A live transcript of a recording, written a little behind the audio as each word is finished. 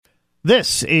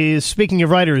This is Speaking of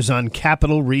Writers on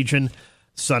Capital Region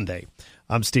Sunday.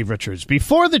 I'm Steve Richards.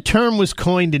 Before the term was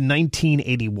coined in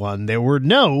 1981, there were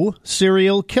no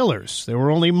serial killers. There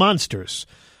were only monsters.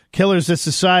 Killers that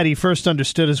society first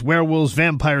understood as werewolves,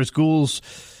 vampires, ghouls,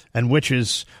 and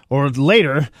witches, or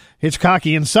later,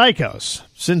 Hitchcockian psychos.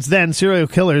 Since then, serial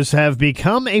killers have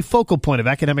become a focal point of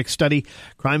academic study,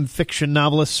 crime fiction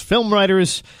novelists, film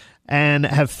writers, and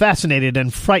have fascinated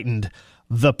and frightened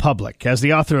the public. As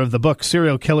the author of the book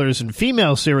Serial Killers and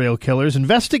Female Serial Killers,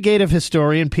 investigative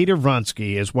historian Peter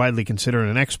Vronsky is widely considered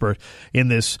an expert in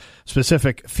this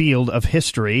specific field of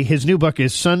history. His new book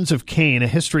is Sons of Cain, A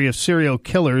History of Serial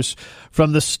Killers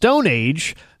from the Stone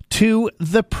Age to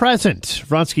the Present.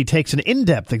 Vronsky takes an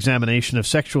in-depth examination of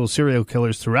sexual serial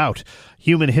killers throughout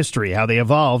human history, how they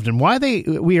evolved, and why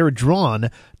we are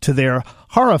drawn to their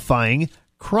horrifying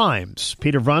crimes.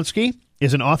 Peter Vronsky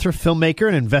is an author, filmmaker,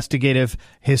 and investigative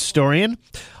historian,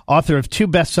 author of two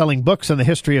best-selling books on the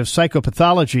history of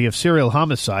psychopathology of serial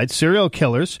homicide, Serial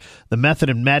Killers, The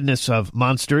Method and Madness of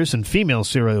Monsters and Female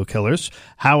Serial Killers,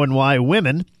 How and Why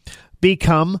Women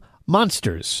Become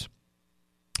Monsters.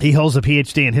 He holds a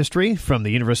Ph.D. in history from the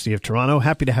University of Toronto.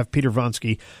 Happy to have Peter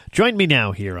Vronsky join me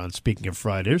now here on Speaking of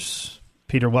Writers.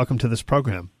 Peter, welcome to this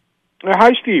program.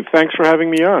 Hi, Steve. Thanks for having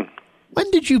me on.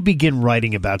 When did you begin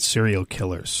writing about serial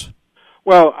killers?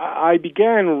 Well, I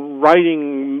began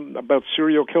writing about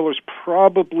serial killers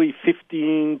probably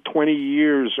 15, 20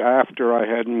 years after I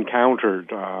had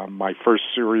encountered my first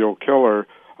serial killer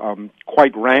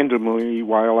quite randomly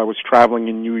while I was traveling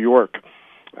in New York.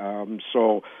 I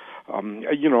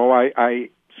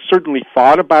certainly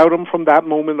thought about him from that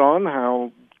moment on.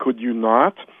 How could you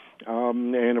not?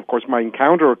 And, of course, my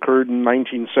encounter occurred in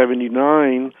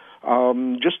 1979,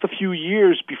 just a few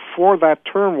years before that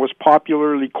term was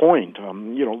popularly coined.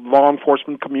 Law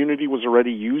enforcement community was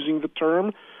already using the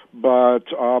term, but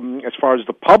as far as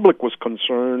the public was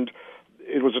concerned,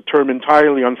 it was a term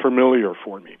entirely unfamiliar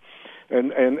for me.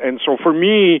 And so for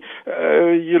me,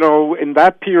 in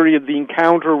that period, the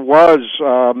encounter was,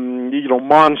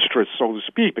 monstrous, so to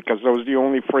speak, because that was the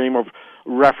only frame of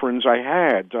reference I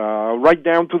had, right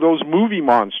down to those movie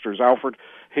monsters, Alfred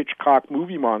Hitchcock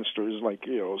movie monsters like,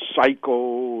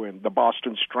 Psycho and the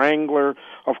Boston Strangler.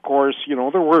 Of course,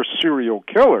 there were serial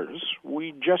killers.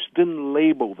 We just didn't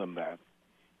label them that.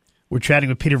 We're chatting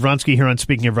with Peter Vronsky here on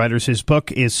Speaking of Writers. His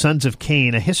book is Sons of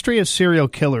Cain, A History of Serial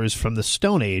Killers from the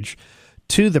Stone Age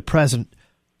to the Present.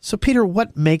 So, Peter,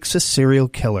 what makes a serial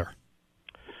killer?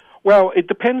 Well, it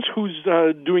depends who's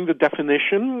doing the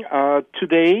definition.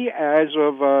 Today, as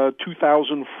of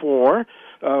 2004,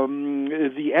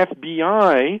 the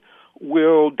FBI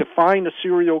will define a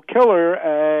serial killer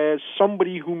as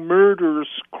somebody who murders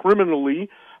criminally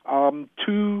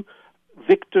two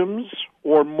victims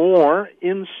or more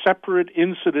in separate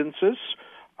incidences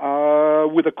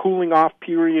with a cooling-off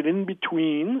period in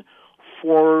between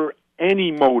for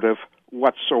any motive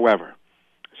whatsoever.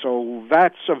 So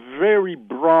that's a very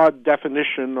broad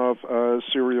definition of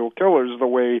serial killers, the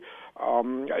way,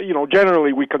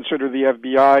 generally we consider the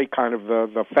FBI kind of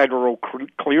the federal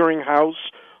clearinghouse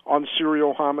on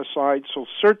serial homicide. So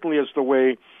certainly as the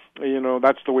way,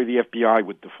 that's the way the FBI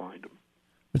would define them.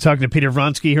 We're talking to Peter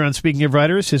Vronsky here on Speaking of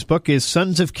Writers. His book is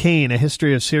Sons of Cain, A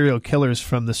History of Serial Killers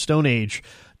from the Stone Age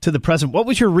to the Present. What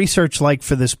was your research like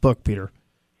for this book, Peter?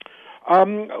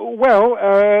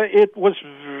 It was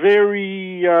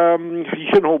very,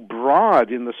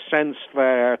 broad in the sense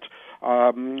that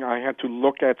I had to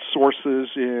look at sources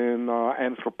in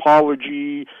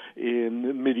anthropology,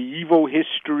 in medieval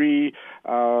history.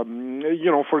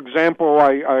 For example,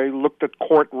 I looked at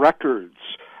court records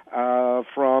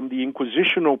from the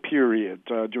Inquisitional period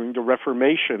during the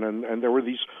Reformation, and there were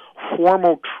these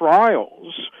formal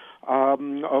trials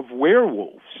of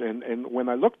werewolves. And when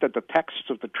I looked at the texts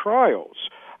of the trials,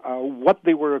 what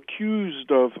they were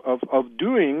accused of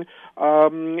doing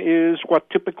is what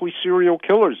typically serial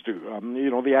killers do.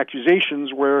 The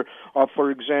accusations were,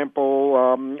 for example,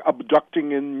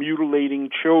 abducting and mutilating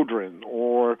children,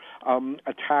 or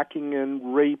attacking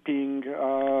and raping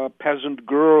peasant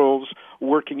girls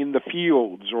working in the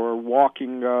fields or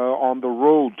walking on the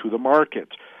road to the market.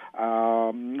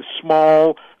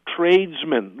 Small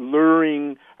tradesmen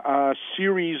luring a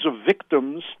series of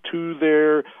victims to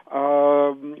their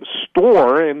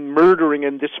store and murdering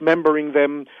and dismembering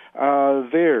them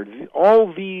there.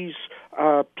 All these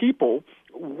people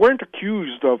weren't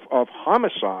accused of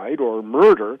homicide or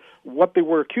murder. What they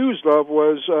were accused of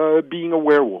was being a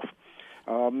werewolf.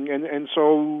 And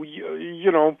so,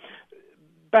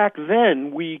 back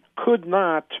then we could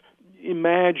not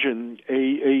imagine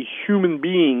a human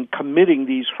being committing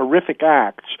these horrific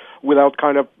acts without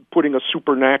kind of putting a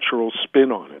supernatural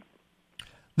spin on it.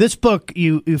 This book,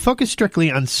 you focus strictly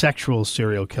on sexual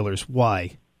serial killers.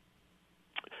 Why?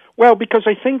 Well, because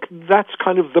I think that's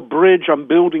kind of the bridge I'm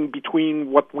building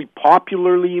between what we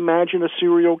popularly imagine a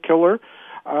serial killer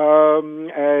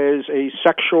as a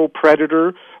sexual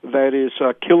predator that is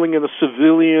killing in a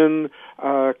civilian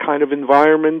kind of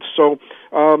environment. So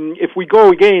if we go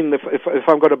again, if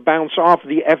I'm going to bounce off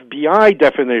the FBI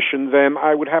definition, then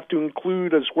I would have to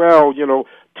include as well,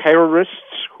 terrorists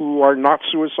who are not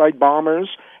suicide bombers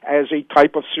as a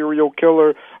type of serial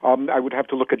killer. I would have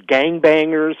to look at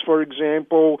gangbangers, for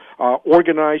example,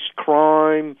 organized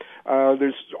crime.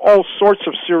 There's all sorts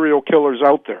of serial killers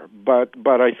out there.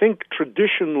 But I think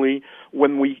traditionally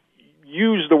when we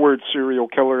use the word serial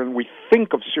killer and we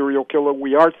think of serial killer,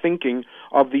 we are thinking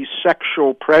of these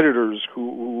sexual predators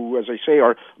who, as I say,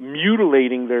 are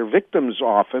mutilating their victims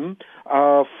often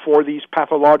for these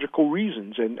pathological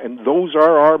reasons. And those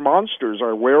are our monsters,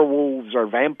 our werewolves, our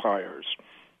vampires.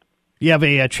 You have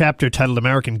a chapter titled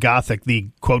American Gothic, the,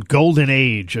 quote, golden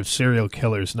age of serial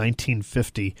killers,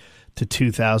 1950 to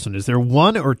 2000. Is there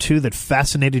one or two that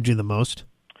fascinated you the most?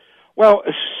 Well,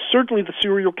 certainly the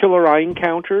serial killer I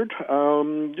encountered.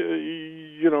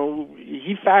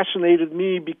 He fascinated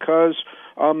me because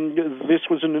this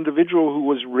was an individual who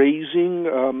was raising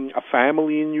a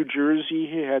family in New Jersey.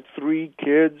 He had 3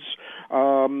 kids,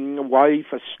 a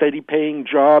wife, a steady-paying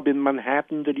job in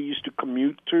Manhattan that he used to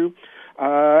commute to.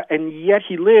 And yet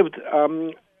he lived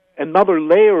another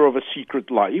layer of a secret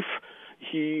life.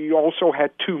 He also had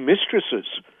 2 mistresses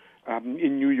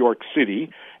in New York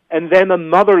City, and then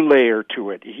another layer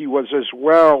to it. He was as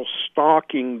well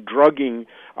stalking, drugging,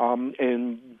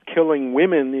 and killing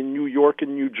women in New York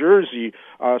and New Jersey.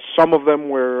 Some of them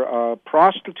were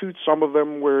prostitutes. Some of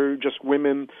them were just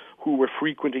women who were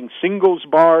frequenting singles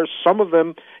bars. Some of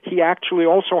them he actually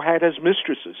also had as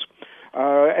mistresses.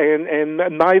 And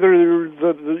neither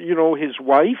his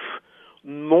wife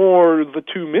nor the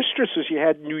 2 mistresses he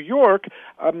had in New York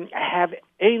have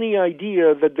any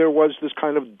idea that there was this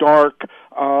kind of dark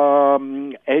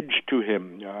edge to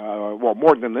him. Well,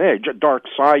 more than an edge, a dark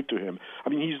side to him. I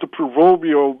mean, he's the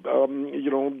proverbial,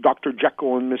 Dr.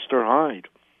 Jekyll and Mr. Hyde.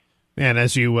 And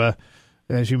as you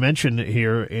mentioned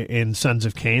here in Sons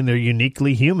of Cain, they're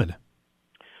uniquely human.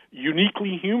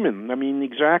 Uniquely human. I mean,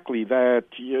 exactly that.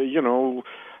 These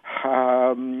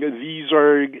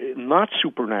are not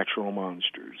supernatural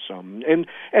monsters. And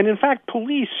in fact,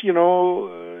 police, in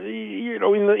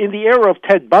the era of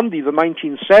Ted Bundy, the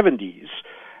 1970s,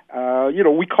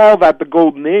 we call that the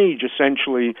golden age.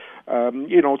 Essentially,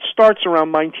 it starts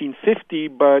around 1950,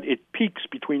 but it peaks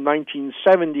between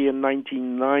 1970 and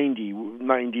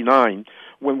 1999.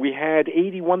 When we had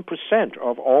 81%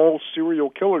 of all serial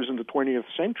killers in the 20th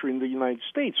century in the United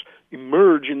States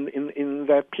emerge in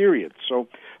that period. So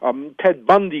Ted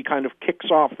Bundy kind of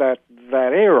kicks off that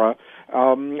era.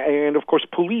 And, of course,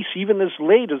 police, even as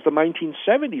late as the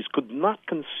 1970s, could not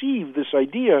conceive this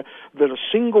idea that a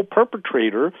single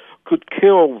perpetrator could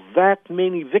kill that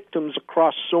many victims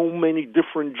across so many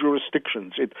different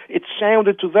jurisdictions. It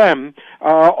sounded to them,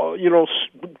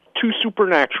 too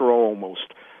supernatural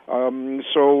almost.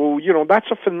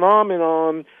 That's a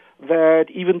phenomenon that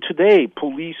even today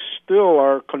police still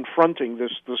are confronting,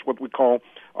 this what we call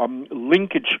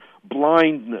linkage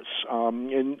blindness,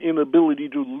 and inability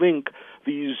to link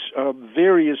these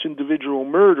various individual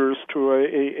murders to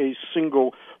a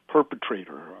single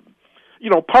perpetrator.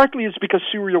 Partly it's because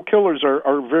serial killers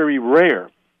are very rare.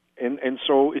 And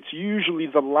so it's usually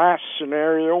the last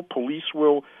scenario police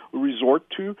will resort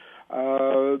to.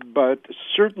 But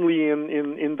certainly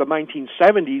in the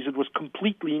 1970s, it was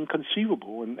completely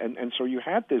inconceivable. And so you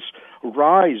had this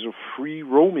rise of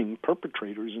free-roaming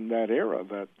perpetrators in that era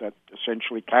that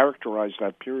essentially characterized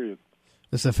that period.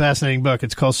 It's a fascinating book.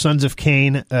 It's called Sons of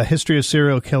Cain, A History of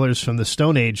Serial Killers from the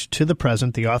Stone Age to the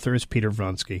Present. The author is Peter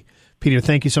Vronsky. Peter,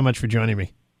 thank you so much for joining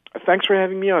me. Thanks for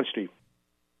having me on, Steve.